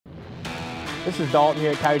This is Dalton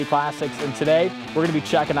here at Coyote Classics, and today we're going to be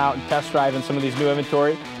checking out and test driving some of these new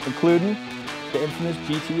inventory, including the infamous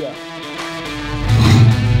GTO.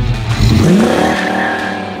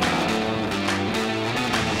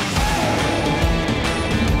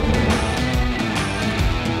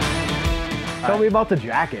 Tell me about the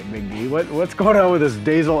jacket, Big D. What's going on with this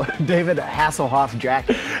David Hasselhoff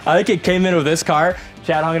jacket? I think it came in with this car.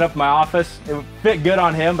 Chad hung it up in my office. It would fit good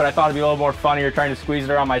on him, but I thought it'd be a little more funnier trying to squeeze it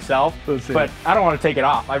around myself. But I don't want to take it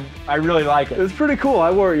off. I really like it. It's pretty cool. I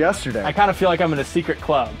wore it yesterday. I kind of feel like I'm in a secret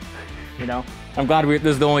club, you know? I'm glad this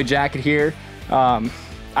is the only jacket here. I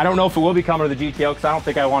don't know if it will be coming to the GTO because I don't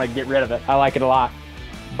think I want to get rid of it. I like it a lot.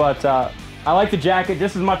 But I like the jacket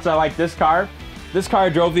just as much as I like this car. This car I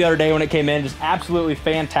drove the other day when it came in, just absolutely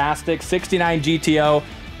fantastic. 69 GTO,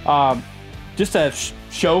 just a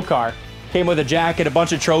show car. Came with a jacket, a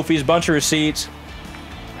bunch of trophies, a bunch of receipts.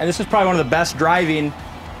 And this is probably one of the best driving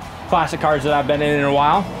classic cars that I've been in a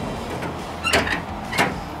while.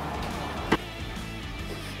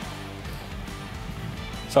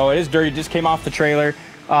 So it is dirty, just came off the trailer.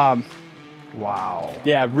 Wow.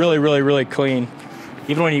 Yeah, really clean.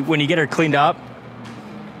 Even when you get her cleaned up,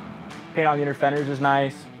 paint on the inner fenders is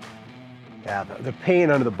nice. Yeah, the paint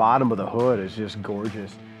under the bottom of the hood is just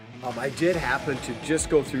gorgeous. I did happen to just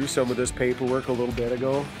go through some of this paperwork a little bit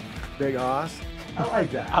ago. Big Hoss. I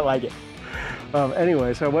like that. I like it.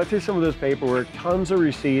 Anyway, so I went through some of this paperwork, tons of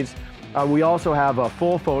receipts. We also have a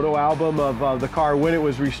full photo album of the car when it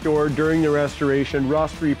was restored, during the restoration,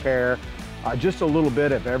 rust repair, just a little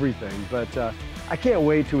bit of everything. But I can't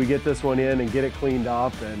wait till we get this one in and get it cleaned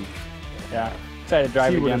up and yeah, excited to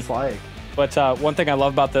drive it again. See what it's like. But one thing I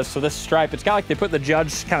love about this, so this stripe, it's got like they put the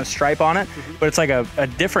Judge kind of stripe on it, but it's like a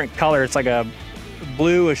different color. It's like a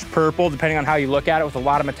bluish purple, depending on how you look at it, with a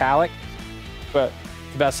lot of metallic. But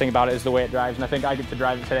the best thing about it is the way it drives, and I think I get to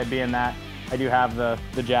drive it today being that I do have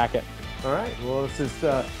the jacket. All right, well, let's just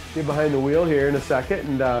get behind the wheel here in a second,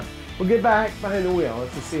 and we'll get back behind the wheel.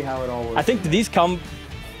 Let's just see how it all works. I think, do these come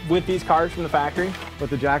with these cars from the factory? But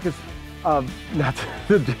the jackets,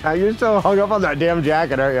 you're so hung up on that damn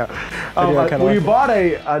jacket, aren't you? When you bought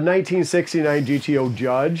a 1969 GTO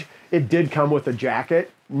Judge, it did come with a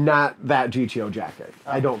jacket, not that GTO jacket.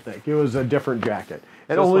 I don't think. It was a different jacket.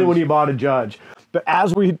 And so only when you bought a Judge. But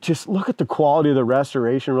as we just look at the quality of the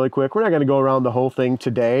restoration really quick, we're not going to go around the whole thing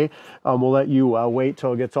today. We'll let you wait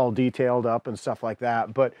till it gets all detailed up and stuff like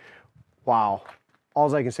that. But wow,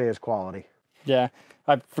 all I can say is quality. Yeah,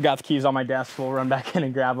 I forgot the keys on my desk. We'll run back in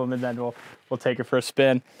and grab them, and then we'll take it for a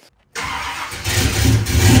spin.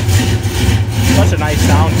 Such a nice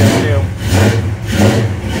sound there too.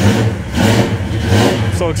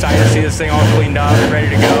 So excited to see this thing all cleaned up, ready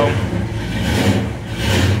to go.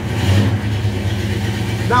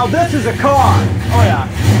 Now this is a car. Oh yeah.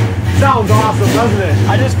 Sounds awesome, doesn't it?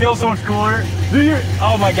 I just feel so much cooler. Do you?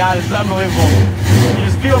 Oh my God, it's unbelievable. You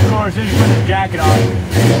just feel cooler as soon as you put this jacket on.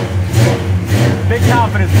 Big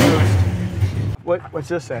confidence boost. What's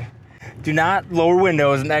this say? Do not lower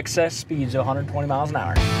windows and excess speeds to 120 miles an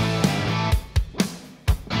hour.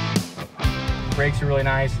 Brakes are really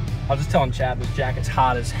nice. I was just telling Chad this jacket's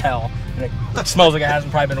hot as hell. And it smells like it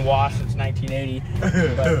hasn't probably been washed since 1980.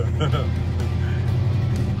 But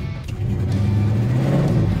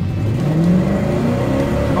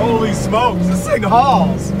holy smokes, this thing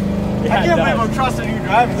hauls. Yeah, I can't believe I'm trusting you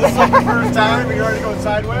driving. This is like the first time and you're already going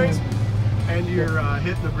sideways and you're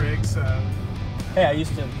hitting the brakes. Hey, I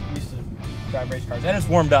used to drive race cars. And it's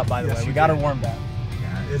warmed up, by the way. We got her warmed up.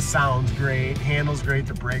 Yeah, it sounds great, handles great,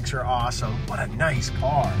 the brakes are awesome. What a nice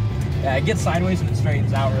car. Yeah, it gets sideways and it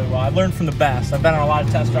straightens out really well. I learned from the best. I've been on a lot of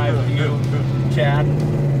test drives with you, Chad.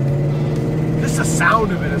 Just the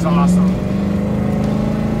sound of it is awesome.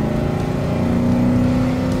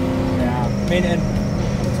 I mean, and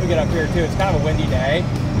once we get up here too, it's kind of a windy day,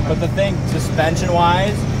 but the thing,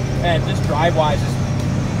 suspension-wise and just drive-wise,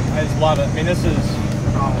 I just love it. I mean, this is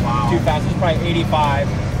too fast. This is probably 85.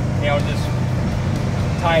 You know, just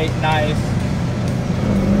tight, nice.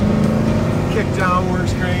 Kick down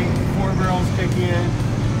works great. 4 barrels kick in.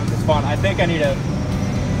 It's fun. I think I need a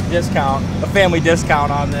discount, a family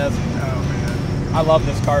discount on this. Oh man, I love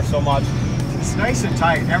this car so much. It's nice and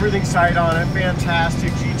tight. Everything's tight on it.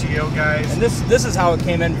 Fantastic GTO, guys. And this is how it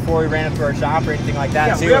came in before we ran it through our shop or anything like that.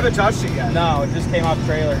 Yeah, see, we haven't touched it yet. No, it just came off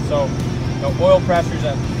trailer. So, you know, oil pressure's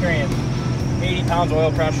at carrying 80 pounds of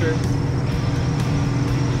oil pressure.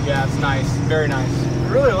 Yeah, it's nice. Very nice.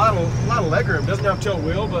 Really a lot of leg room. Doesn't have tilt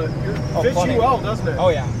wheel, but it fits you well, doesn't it? Oh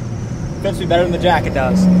yeah. Fits me better than the jacket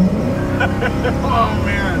does. Oh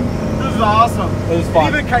man, this is awesome. It was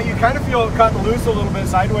fun. Even you kind of feel it cutting loose a little bit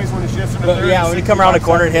sideways when it shifts into third. Yeah, when you come around the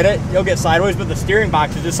corner and hit it, you'll get sideways, but the steering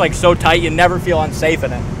box is just like so tight, you never feel unsafe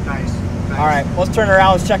in it. Nice. All right, let's turn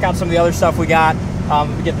around. Let's check out some of the other stuff we got. Let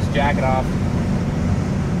me get this jacket off.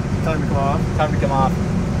 Time to come off. Time to come off.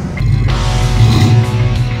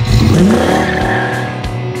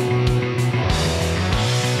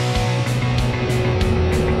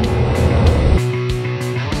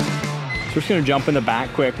 So we're just gonna jump in the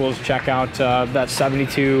back quick. We'll just check out that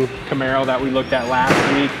 72 Camaro that we looked at last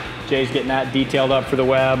week. Jay's getting that detailed up for the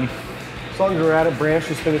web. As long as we're at it, Branch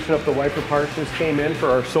is finishing up the wiper parts. Just came in for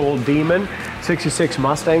our sold Demon. 66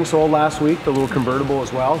 Mustang sold last week, the little convertible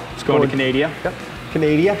as well. It's going to Canada.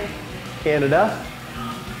 Yep, Canada.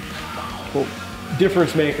 Well,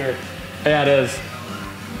 difference maker. Yeah, it is.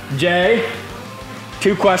 Jay,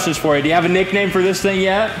 2 questions for you. Do you have a nickname for this thing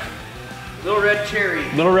yet? Little Red Cherry.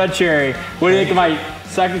 Little Red Cherry. What do you think of my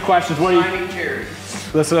second question? What do you? Shining Cherry.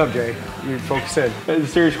 Listen up, Jay. You focus in. It's a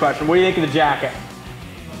serious question. What do you think of the jacket?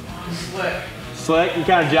 Slick. Slick? You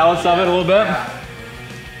kind of jealous of it a little bit? Yeah.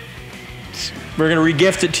 We're gonna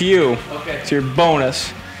regift it to you. Okay. It's your bonus.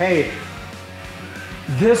 Hey,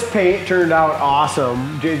 this paint turned out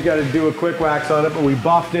awesome. Jay's got to do a quick wax on it, but we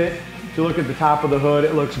buffed it. If you look at the top of the hood,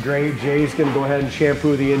 it looks great. Jay's gonna go ahead and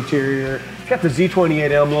shampoo the interior. It's got the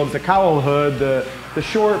Z28 emblems, the cowl hood, the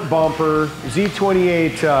short bumper,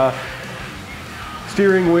 Z28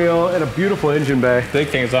 steering wheel, and a beautiful engine bay. Big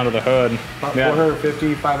thing is under the hood. About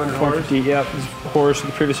 450, 500 horse. 450, yep. This horse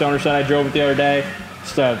the previous owner said I drove it the other day.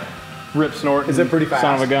 Just a rip snort. Is it pretty fast?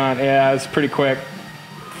 Son of a gun. Yeah, it's pretty quick.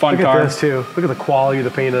 Fun Look car. at this too. Look at the quality of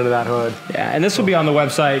the paint under that hood. Yeah, and this will be on the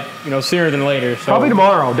website, you know, sooner than later. So. Probably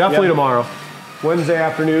tomorrow. Definitely Yep. tomorrow. Wednesday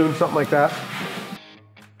afternoon, something like that.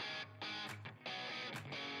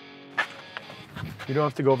 You don't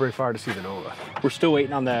have to go very far to see the Nova. We're still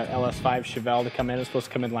waiting on the LS5 Chevelle to come in. It's supposed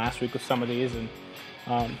to come in last week with some of these, and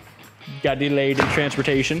got delayed in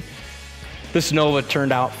transportation. This Nova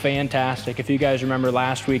turned out fantastic. If you guys remember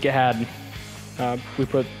last week, it had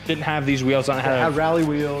didn't have these wheels on it. Had rally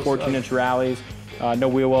wheels, 14-inch rallies, no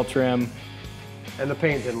wheel well trim. And the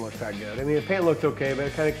paint didn't look that good. I mean, the paint looked okay, but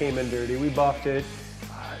it kind of came in dirty. We buffed it,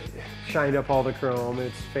 shined up all the chrome.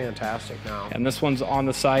 It's fantastic now. And this one's on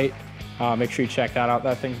the site. Make sure you check that out.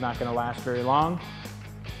 That thing's not going to last very long.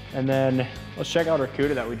 And then let's check out our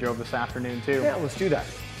Cuda that we drove this afternoon too. Yeah, let's do that.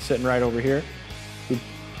 Sitting right over here. We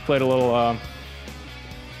played a little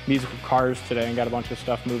musical cars today and got a bunch of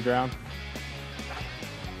stuff moved around.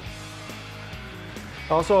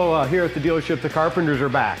 Also, here at the dealership, the carpenters are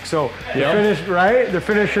back. So Yep. they're finished, right? They're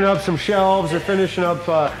finishing up some shelves. They're finishing up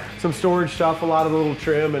some storage stuff, a lot of little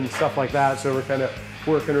trim and stuff like that. So we're kind of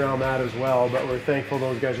working around that as well. But we're thankful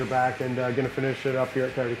those guys are back and going to finish it up here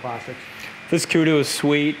at Coyote Classics. This Cuda is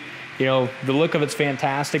sweet. You know, the look of it's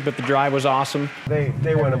fantastic, but the drive was awesome. They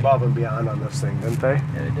went above and beyond on this thing, didn't they?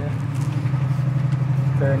 Yeah, they did.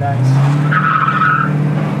 Very nice.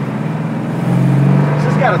 This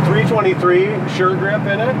has got a 323 sure grip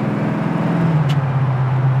in it.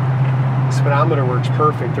 Speedometer works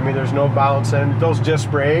perfect. I mean, there's no bouncing. Those disc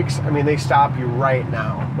brakes, I mean, they stop you right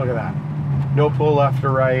now. Look at that. No pull left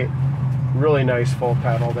or right. Really nice full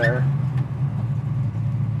pedal there.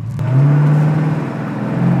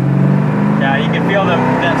 Yeah, you can feel that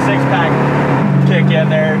six-pack kick in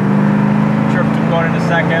there. Tripped going into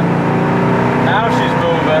second. Now she's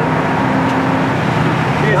moving.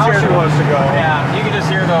 Now she wants to go. Yeah, you can just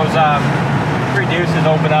hear those 3 deuces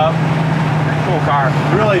open up. Cool car.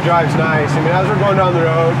 Really drives nice. I mean, as we're going down the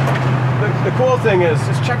road, the cool thing is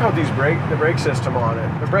just check out the brake system on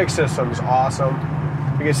it. The brake system's awesome.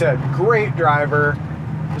 Like I said, great driver.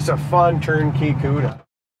 Just a fun turnkey Cuda.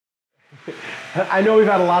 I know we've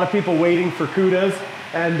had a lot of people waiting for Cudas,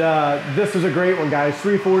 and this is a great one, guys.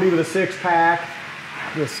 340 with a 6-pack.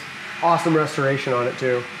 This awesome restoration on it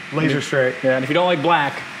too. Laser straight. Yeah, and if you don't like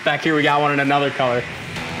black, back here we got one in another color.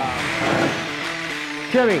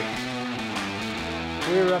 Kimmy,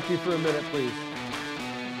 we interrupt you for a minute, please.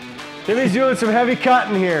 Kimmy's doing some heavy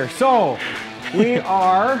cutting here. So, we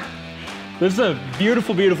are... This is a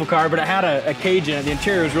beautiful, beautiful car, but it had a cage in it. The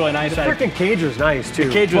interior was really nice. The freaking cage was nice too.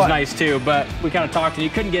 The cage was nice too, but we kind of talked and you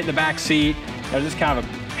couldn't get in the back seat. It was just kind of a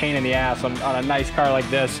pain in the ass on a nice car like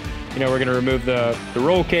this. You know, we're gonna remove the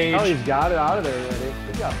roll cage. Oh, he's got it out of there already.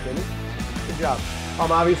 Good job, Kimmy. Good job.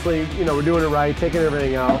 Obviously, you know, we're doing it right, taking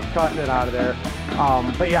everything out, cutting it out of there.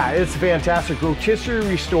 But yeah, it's fantastic. Rotisserie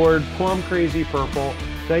restored, plum crazy purple,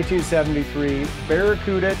 1973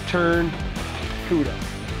 Barracuda turned Cuda.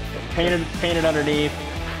 Painted underneath,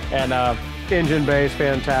 and engine bay is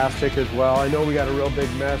fantastic as well. I know we got a real big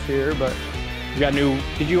mess here, but We got new.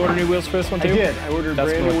 Did you order new wheels for this one too? I did. I ordered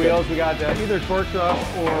brand new wheels. We got either Torque Up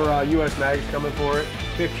or US Mags coming for it.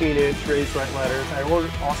 15-inch raised wet letters. I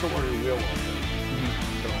also ordered a wheel welder.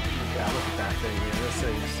 So yeah, look at that thing, man. This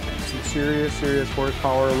thing's some serious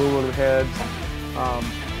horsepower, aluminum heads.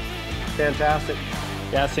 Fantastic.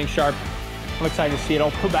 Yeah, this thing's sharp. I'm excited to see it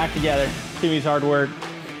all put back together. Timmy's hard work.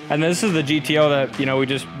 And this is the GTO that, you know, we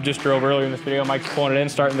just drove earlier in this video. Mike's pulling it in,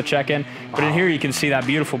 starting the check-in. But in here you can see that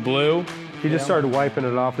beautiful blue. He just started wiping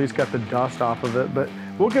it off. He's got the dust off of it, but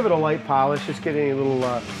we'll give it a light polish, just get any little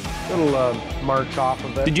marks off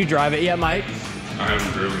of it. Did you drive it yet, Mike? I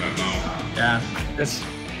haven't driven it, no.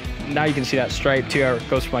 Yeah. Now you can see that stripe too. How it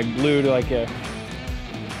goes from like blue to like a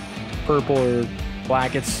purple or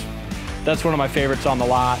black. That's one of my favorites on the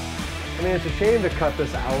lot. I mean, it's a shame to cut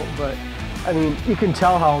this out, but I mean, you can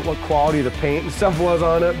tell what quality the paint and stuff was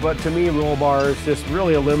on it, but to me, roll bars just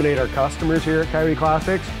really eliminate our customers here at Coyote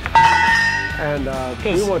Classics. And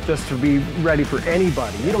we want this to be ready for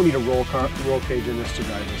anybody. You don't need a roll cage in this to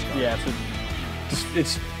drive this car. Yeah,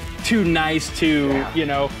 it's too nice to, you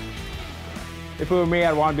know, if it were me,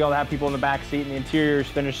 I'd want to be able to have people in the back seat, and the interior is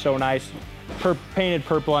finished so nice. Painted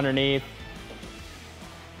purple underneath.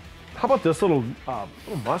 How about this little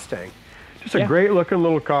Mustang? Just a great looking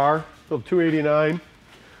little car, little 289.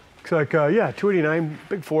 Looks like, yeah, 289,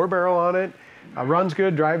 big 4-barrel on it. Runs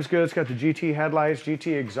good, drives good. It's got the GT headlights,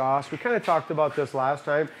 GT exhaust. We kind of talked about this last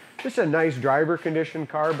time. Just a nice driver condition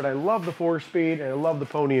car, but I love the 4-speed and I love the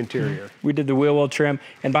pony interior. We did the wheel well trim,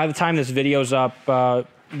 and by the time this video's up, it'll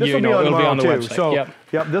be on the website. So,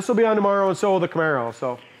 yep, this will be on tomorrow, and so will the Camaro.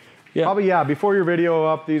 So, probably, yeah, before your video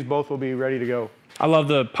up, these both will be ready to go. I love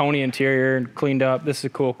the pony interior and cleaned up. This is a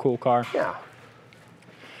cool car. Yeah.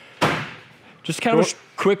 Just kind of a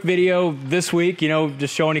quick video this week, you know,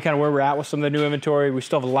 just showing you kind of where we're at with some of the new inventory. We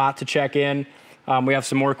still have a lot to check in. We have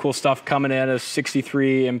some more cool stuff coming in, a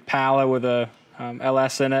 63 Impala with a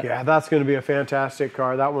LS in it. Yeah, that's going to be a fantastic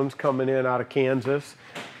car. That one's coming in out of Kansas.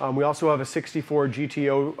 We also have a 64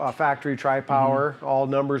 GTO factory tri-power, all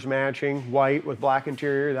numbers matching, white with black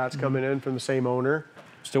interior. That's coming in from the same owner.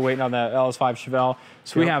 Still waiting on the LS5 Chevelle.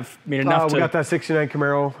 So we have, I mean, enough we got that 69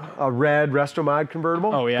 Camaro red Resto Mod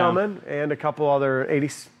convertible coming, and a couple other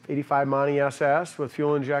 85 Monty SS with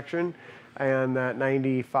fuel injection, and that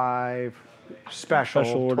 95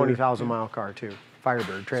 special 20,000 mile car too.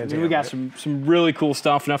 Firebird Trans Am. So we got some really cool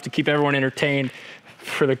stuff, enough to keep everyone entertained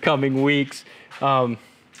for the coming weeks.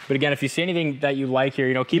 But again, if you see anything that you like here,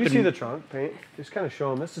 you know, keep it. You see the trunk paint? Just kind of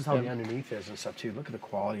show them. This is how the underneath is and stuff too. Look at the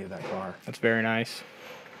quality of that car. That's very nice.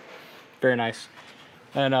 Very nice.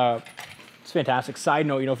 And it's fantastic. Side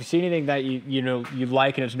note, you know, if you see anything that you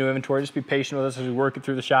like and it's new inventory, just be patient with us as we work it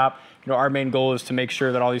through the shop. You know, our main goal is to make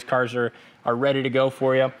sure that all these cars are ready to go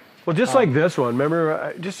for you. Well, just like this one,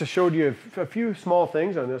 remember, just to show you a few small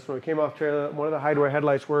things on this one. It came off trailer, one of the hideaway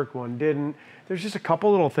headlights worked, one didn't. There's just a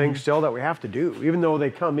couple little things still that we have to do, even though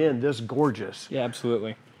they come in this gorgeous. Yeah,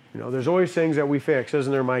 absolutely. You know, there's always things that we fix,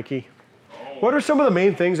 isn't there, Mikey? What are some of the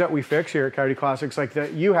main things that we fix here at Coyote Classics, like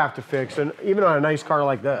that you have to fix, and even on a nice car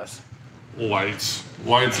like this? Lights.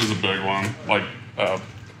 Lights is a big one. Like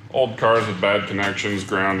old cars with bad connections,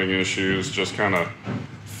 grounding issues, just kind of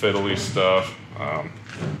fiddly stuff.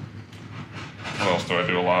 What else do I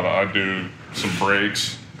do a lot of? I do some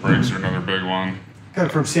brakes. Brakes are another big one. Kind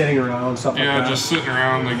of from sitting around, stuff like that. Yeah, just sitting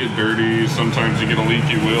around, they get dirty. Sometimes you get a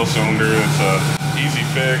leaky wheel cylinder. It's a easy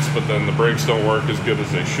fix, but then the brakes don't work as good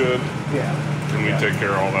as they should. Yeah. And we take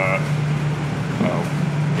care of all that.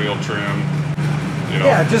 Wheel trim. You know,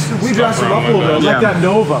 yeah, just we dress them up a little bit. Yeah. Like that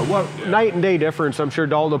Nova. What night and day difference. I'm sure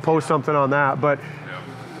Dalton will post something on that, but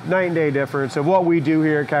night and day difference of what we do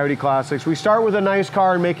here at Coyote Classics. We start with a nice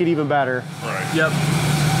car and make it even better. Right. Yep.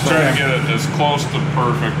 Try to get it as close to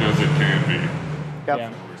perfect as it can be. Yep.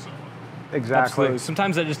 Yeah. Exactly. Absolutely.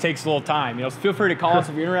 Sometimes that just takes a little time. You know, so feel free to call us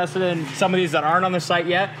if you're interested in some of these that aren't on the site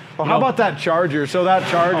yet. Well, how about that Charger? So that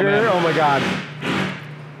Charger, oh my God.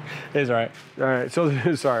 It's all right. All right,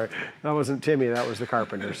 so sorry, that wasn't Timmy, that was the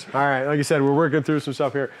Carpenters. All right, like I said, we're working through some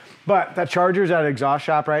stuff here. But that Charger's at an exhaust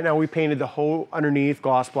shop right now. We painted the whole underneath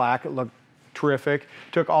gloss black. It looked terrific.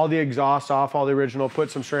 Took all the exhaust off, all the original,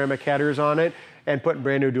 put some ceramic headers on it, and put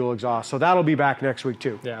brand new dual exhaust. So that'll be back next week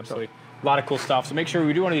too. Yeah, absolutely. A lot of cool stuff. So make sure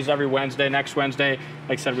we do one of these every Wednesday. Next Wednesday,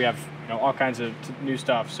 like I said, we have all kinds of new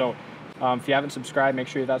stuff. So if you haven't subscribed, make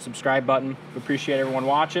sure you hit that subscribe button. We appreciate everyone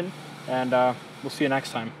watching, and we'll see you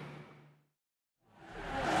next time.